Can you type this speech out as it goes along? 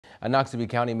A Noxubee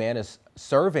County man is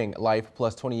serving life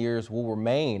plus 20 years will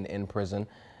remain in prison.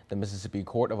 The Mississippi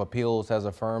Court of Appeals has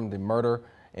affirmed the murder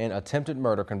and attempted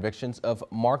murder convictions of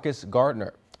Marcus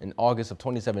Gardner. In August of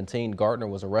 2017, Gardner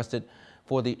was arrested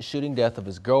for the shooting death of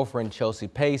his girlfriend Chelsea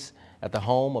Pace at the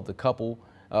home of the couple,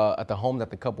 that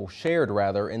the couple shared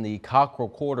in the Cockrell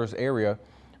Quarters area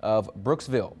of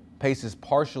Brooksville. Pace's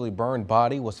partially burned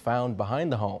body was found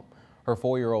behind the home. Her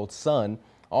 4-year-old son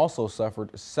also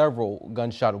suffered several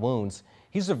gunshot wounds.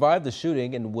 He survived the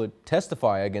shooting and would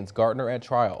testify against Gardner at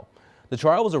trial. The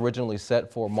trial was originally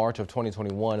set for March of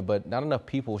 2021, but not enough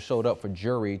people showed up for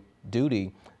jury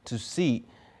duty to seat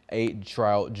a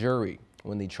trial jury.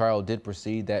 When the trial did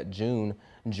proceed that June,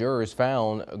 jurors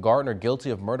found Gardner guilty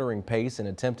of murdering Pace and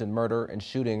attempted murder and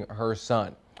shooting her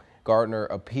son. Gardner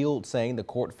appealed, saying the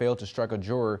court failed to strike a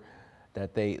juror,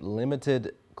 that they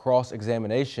limited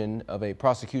cross-examination of a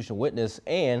prosecution witness,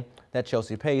 and that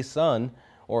Chelsea Pace's son,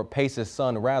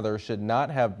 should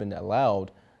not have been allowed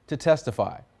to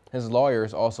testify. His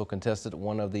lawyers also contested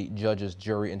one of the judge's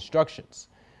jury instructions.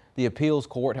 The appeals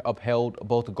court upheld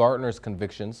both Gardner's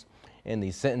convictions and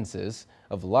the sentences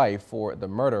of life for the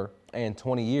murder and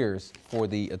 20 years for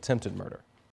the attempted murder.